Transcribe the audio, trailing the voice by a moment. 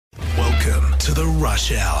Welcome to the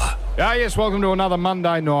Rush Hour. Yes, welcome to another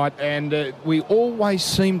Monday night, and we always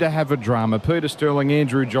seem to have a drama. Peter Sterling,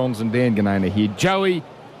 Andrew Johns and Dan Ginnane are here. Joey,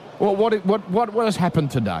 what has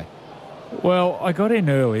happened today? Well, I got in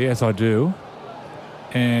early, as I do,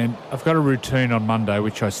 and I've got a routine on Monday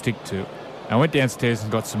which I stick to. I went downstairs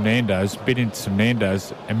and got some Nando's, bit into some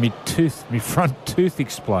Nando's, and my front tooth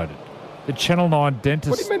exploded. The Channel 9 dentist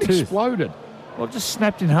What do you mean tooth. exploded? Well, it just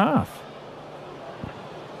snapped in half.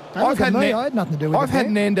 I had nothing to do with it. I've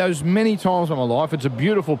had Nando's many times in my life. It's a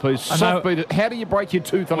beautiful piece. Soft beat. How do you break your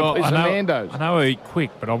tooth on a piece of Nando's? I know I eat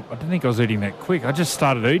quick, but I didn't think I was eating that quick. I just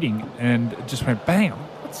started eating, and it just went bang.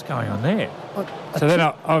 What's going on there? So then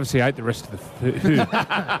I obviously ate the rest of the food.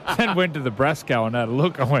 Then went to the Brasco and had a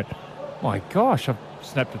look. I went, my gosh, I've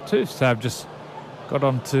snapped a tooth. So I've just got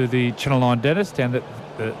onto the Channel 9 dentist down at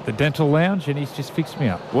the dental lounge, and he's just fixed me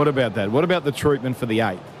up. What about that? What about the treatment for the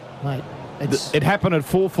 8th? Mate, it happened at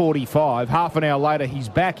 4:45. Half an hour later, he's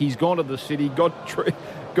back. He's gone to the city, got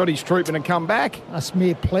his treatment and come back. us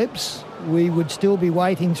mere plebs, we would still be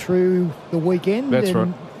waiting through the weekend. That's right.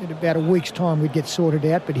 In about a week's time, we'd get sorted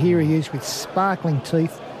out. But here he is with sparkling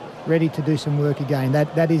teeth, ready to do some work again.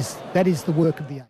 That is the work of the 8.